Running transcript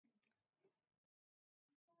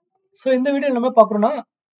So இந்த வீடியோல நம்ம பார்க்குறோம்னா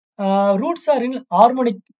roots are in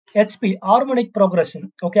harmonic HP harmonic progression.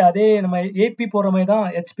 Okay, அதே நம்ம AP போற மாதிரி தான்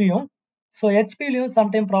HPயும். ஸோ HPலையும்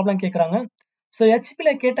சம்டைம் ப்ராப்ளம் கேட்குறாங்க. ஸோ HPல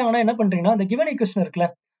கேட்டாங்கன்னா என்ன பண்றீங்கன்னா அந்த கிவன் ஈக்குவேஷன் இருக்குல்ல,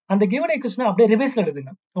 அந்த கிவன் ஈக்குவேஷனை அப்படியே ரிவைஸ்ல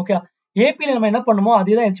எழுதுங்க. ஓகே, ஏபியில் நம்ம என்ன பண்ணுமோ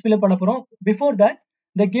அதே தான் HPல பண்ண போறோம். பிஃபோர் தட்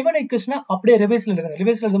இந்த கிவன் ஈக்குவேஷனை அப்படியே ரிவைஸ்ல எழுதுங்க.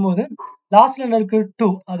 ரிவைஸ்ல எழுதும்போது லாஸ்ட்ல என்ன இருக்கு 2,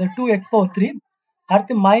 அது 2x/3,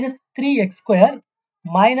 அடுத்து -3x²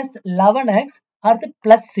 -11x, அடுத்து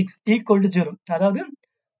 +6 ஈக்குவல் டு 0. அதாவது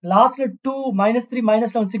லாஸ்ட்ல 2 -3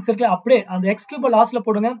 -11 6 இருக்குல்ல, அப்படியே அந்த x கியூப லாஸ்ட்ல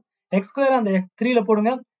போடுங்க, x² அந்த 3ல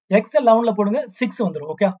போடுங்க, x 11ல போடுங்க, 6 வந்துடும்.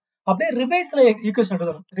 ஓகே, அப்படியே ரிவைஸ்ல ஈக்குவேஷன்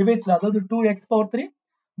எழுதணும். ரிவைஸ்ல அதாவது 2x/3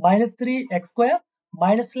 -3x²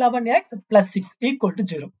 -11x +6 equal to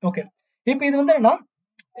 0. Okay, இப்போ இது வந்து என்னன்னா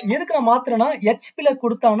எதுக்கு நான் மாத்துறேன்னா ஹெச்பில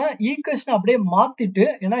கொடுத்தாங்கன்னா ஈக்குவேஷன் அப்படியே மாத்திட்டு,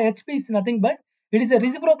 ஏன்னா HP is nothing but it is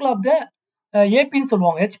reciprocal of the ஏபின்னு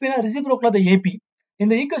சொல்லுவாங்க. ஹெச்பினா ரெசிப்ரோக்கல் ஆஃப் த ஏபி.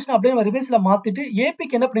 இந்த ஈக்குவேஷன் அப்படியே நம்ம ரிவைஸ்ல மாத்திட்டு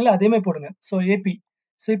ஏபிக்கு என்ன பண்ணீங்களோ அதே மாதிரி போடுங்க. ஸோ ஏபி,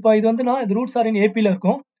 ஸோ இப்போ இது வந்து நான் இது ரூட்ஸ் ஆர் இன் ஏபில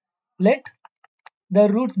இருக்கும். லெட் த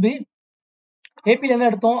ரூட்ஸ் பி, ஏபில என்ன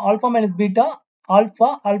எடுத்தோம், alpha minus beta, alpha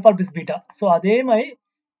alpha plus beta. So அதே மாதிரி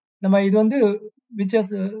நம்ம இது வந்து விச்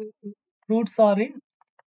இஸ் ரூட்ஸ் ஆர் இன்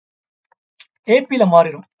ஏபில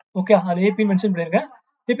மாறிடும். ஓகே, அது ஏபி மென்ஷன் பண்ணிருங்க.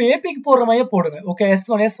 இப்போ ஏபிக்கு போடுற மாதிரியே போடுங்க. ஓகே,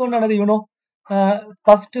 S1 ஆனது you know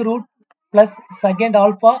first root plus second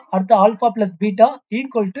alpha, அடுத்து alpha plus beta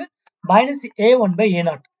equal to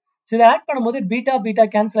 -a1/a0. So இதை ஆட் பண்ணும்போது பீட்டா பீட்டா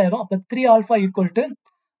கேன்சல் ஆயிரும். அப்போ 3 alpha equal to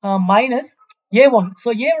 -a1. So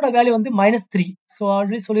ஏவோட வேல்யூ வந்து -3. ஸோ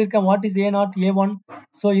ஆல்ரெடி சொல்லியிருக்கேன் what is a0 a1.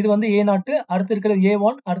 So இது வந்து a0, அடுத்து இருக்கிறது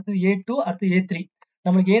a1, அடுத்தது a2, அடுத்து a3.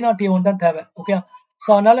 நம்மளுக்கு a0 a1 தான் தேவை. ஓகே, ஸோ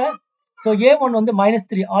அதனால ஸோ a1 வந்து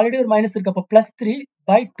 -3, ஆல்ரெடி ஒரு மைனஸ் இருக்கு, அப்போ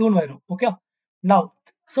 +3/2 வரும். Okay, now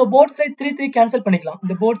so both side 3 3 cancel பண்ணிக்கலாம்.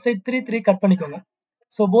 இந்த போத் சைட் 3 3 கட் பண்ணிக்கோங்க.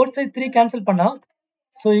 ஸோ போத் சைட் 3 கேன்சல் பண்ணா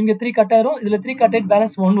ஸோ இங்க 3 கட் ஆயிரும், இதுல 3 கட் ஆயிட்டு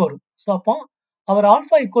பேலன்ஸ் 1 வரும். ஸோ அப்போ அவர்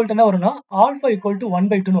ஆல்பா ஈக்குவல் டு என்ன வரும்னா ஆல்பா ஈக்குவல் டு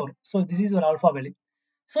 1/2 வரும். ஸோ திஸ் இஸ் ஒரு ஆல்பா வேல்யூ.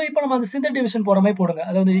 ஸோ இப்போ நம்ம அந்த சிந்தர் டிவிஷன் போற மாதிரி போடுங்க.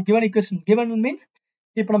 அதாவது கிவன் ஈக்குவேஷன், கிவன் மீன்ஸ்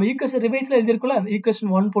இப்போ நம்ம ஈக்குவேஷன் ரிவைஸ்ல எழுதிருக்கோம்ல,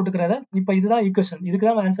 ஈக்குவேஷன் 1 போட்டுக்கிறத இப்போ இதுதான் ஈக்குவேஷன், இதுக்கு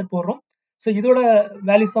தான் ஆன்சர் போடுறோம். ஸோ இதோட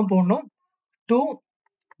வேல்யூஸ் தான் போடணும். 2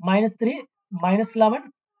 -3 -11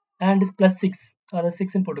 and is +6, அதை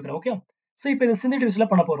 6 போட்டுக்கிறேன். ஓகே, ஸோ இப்போ இது சிந்தர் டிவிஷன்ல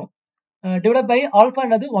பண்ண போறோம். டிவைட் பை ஆல்பா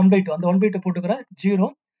என்னது 1/2, அந்த 1/2 போட்டுக்கிறேன். 0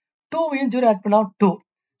 2 0 ஆட் பண்ணா 2.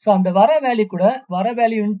 ஸோ அந்த வர வேல்யூ கூட வர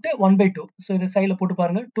வேல்யூ இன்ட்டு 1/2. ஸோ இதை சைடில் போட்டு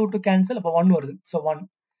பாருங்க, 2 2 கேன்சல், அப்போ 1 வருது. ஸோ 1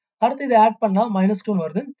 அடுத்து இதை ஆட் பண்ணா -2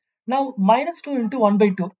 வருது. now -2 into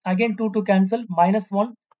 1/2, again 2 2 cancel, -1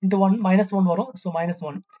 into 1 -1 வரும். ஸோ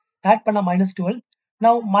 -1 ஆட் பண்ணா -12.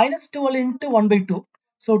 now -12 into 1/2,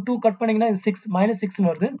 ஸோ 2 கட் பண்ணீங்கன்னா இது 6 -6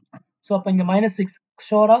 வருது. ஸோ அப்போ இங்க -6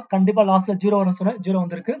 ஷோரா கண்டிப்பா லாஸ்ட்ல 0 வரும். சொன்ன 0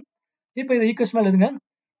 வந்திருக்கு. இப்போ இது ஈக்குவேஷன் எழுதுங்க.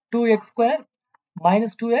 2x²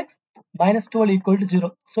 -2x -12 equal to 0.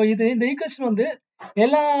 So இது இந்த ஈக்குவேஷன் வந்து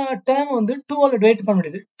எல்லா டேர்ம் வந்து 2ஆல டிவைட் பண்ண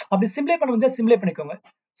முடியுது. அப்படி சிம்ப்ளை பண்ண முடிஞ்சா சிம்ப்ளை பண்ணிக்கோங்க.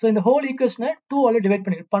 ஸோ இந்த ஹோல் ஈக்குவேஷனை 2ஆல டிவைட்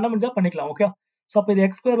பண்ண முடிஞ்சா பண்ணிக்கலாம். ஓகே, ஸோ அப்போ இது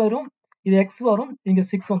x² வரும், இது x வரும், இங்க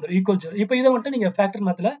 6 வந்துடும் ஈக்குவல் 0. இப்போ இதை மட்டும் நீங்க ஃபேக்டர்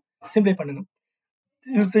மெத்தட்ல சிம்ப்ளை பண்ணுங்க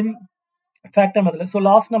யூசிங் ஃபேக்டர் மெத்தட்ல. ஸோ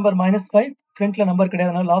லாஸ்ட் நம்பர் -5, ஃப்ரண்ட்ல நம்பர்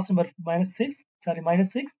கிடையாது, லாஸ்ட் நம்பர்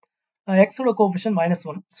 -6, x ஓட கோஎஃபிஷியன்ட்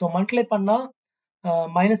 -1. ஸோ மல்டிப்ளை பண்ணா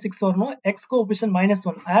 -6 வரணும், x கோஎஃபிஷியன்ட்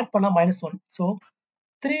 -1 ஆட் பண்ணா -1. ஸோ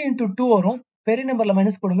 3 into 2 வரும், பெரிய நம்பர்ல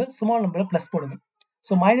மைனஸ் போடுங்க, ஸ்மால் நம்பர்ல பிளஸ் போடுங்க.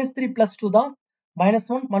 ஸோ -3 + 2 தான்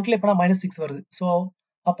 -1, மல்டிப்ளை பண்ணா -6 வருது. ஸோ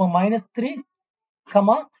அப்போ -3,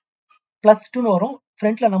 +2 வரும்.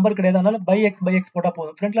 ஃப்ரண்ட்ல நம்பர் கிடையாது, அதனால பை எக்ஸ் போட்டா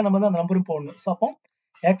போதும். ஃப்ரண்ட்ல நம்பர் தான் அந்த நம்பரும் போடணும். ஸோ அப்போ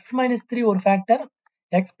x - 3 ஒரு ஃபேக்டர்,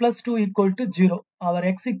 x + 2 = 0, அவர்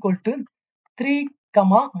x = 3,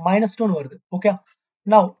 -2 வருது. ஓகே,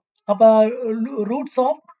 now அப்ப roots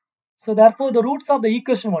of, so therefore the roots of the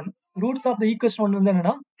equation 1 வந்து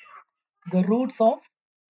என்னன்னா the roots of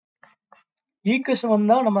equation 1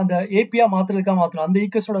 தான் நம்ம அந்த ஏபியா மாத்துறதுக்காக மாத்தணும். அந்த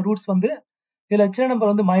ஈக்குவேஷனோட ரூட்ஸ் வந்து இதுல சின்ன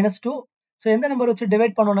நம்பர் வந்து -2. ஸோ எந்த நம்பர் வச்சு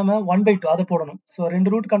டிவைட் பண்ணோம், நம்ம 1/2 அதை போடணும். ஸோ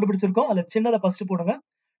 2 ரூட் கண்டுபிடிச்சிருக்கோம், அதுல சின்னதை ஃபர்ஸ்ட் போடுங்க.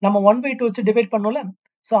 நம்ம 1/2 வச்சு டிவைட் பண்ணோம்ல,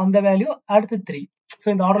 ஸோ அந்த வேல்யூ அடுத்து 3. ஸோ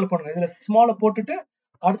இந்த ஆர்டர்ல போடுங்க. இதுல ஸ்மாலை போட்டுட்டு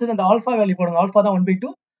அடுத்தது அந்த ஆல்பா வேல்யூ போடுங்க. ஆல்பா தான் 1/2,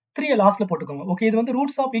 3 லாஸ்ட்ல போட்டுக்கோங்க. ஓகே, இது வந்து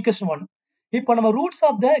ரூட்ஸ் ஆஃப் ஈக்குவேஷன் 1. இப்போ நம்ம roots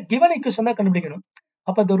of the given equation தான் கண்டுபிடிக்கணும்.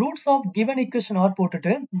 அப்ப the roots of given equation are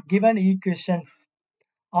போட்டுட்டு given equations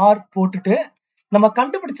are போட்டுட்டு நம்ம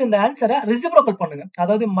கண்டுபிடிச்ச இந்த ஆன்சரை ரெசிப்ரோக்கல் பண்ணுங்க.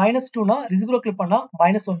 அதாவது -2னா ரெசிப்ரோக்கல் பண்ணா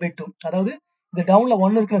 -1/2. அதாவது இது டவுன்ல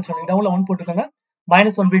 1 இருக்குன்னு வச்சுக்கோங்க, டவுன்ல 1 போட்டுக்கோங்க,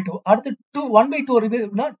 -1/2. அடுத்து 2 1/2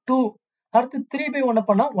 வருதுன்னா 2, அடுத்து 3/1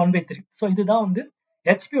 பண்ணா 1/3. ஸோ இதுதான் வந்து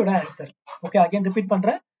ஹெச்பியோட ஆன்சர். ஓகே, அகைன் ரிப்பீட்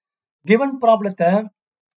பண்றேன். கிவன் ப்ராப்ளத்தை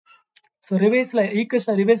ஸோ ரிவைஸ்ல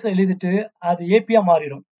ஈக்குவேஷன் ரிவைஸ்ல எழுதிட்டு அது ஏபியா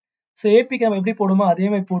மாறிடும். ஸோ ஏபிக்கு நம்ம எப்படி போடுமோ அதே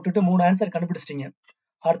மாதிரி போட்டுட்டு 3 ஆன்சர் கண்டுபிடிச்சிட்டீங்க.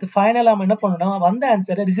 அடுத்து ஃபைனலாக நம்ம என்ன பண்ணணும்னா வந்த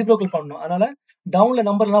ஆன்சரை ரிசிப்ரோக்கல் பண்ணணும். அதனால டவுன்ல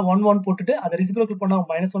நம்பர்லாம் 1 1 போட்டுட்டு அதை ரிசிப்ரோக்கல் பண்ணால்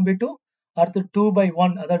 -1/2, அடுத்து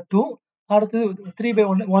 2/1 அதாவது 2, அடுத்து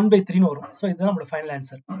 3/1 1/3 வரும். ஸோ இதுதான் நம்மளோட ஃபைனல்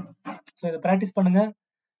ஆன்சர். ஸோ இதை ப்ராக்டிஸ் பண்ணுங்க.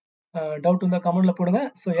 டவுட் இருந்தால் கமெண்ட்ல போடுங்க.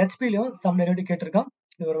 ஸோ ஹெச்பிலையும் சம் நிறைய வாட்டி கேட்டிருக்கான்.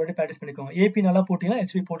 இது ஒரு வாட்டி ப்ராக்டிஸ் பண்ணிக்கோங்க. ஏபி நல்லா போட்டிங்கன்னா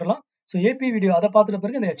ஹெச்பி போடலாம். ஸோ ஏபி வீடியோ அதை பார்த்துட்ட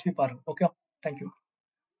பிறகு இந்த ஹெச்பி பாருங்க. Okay, thank you.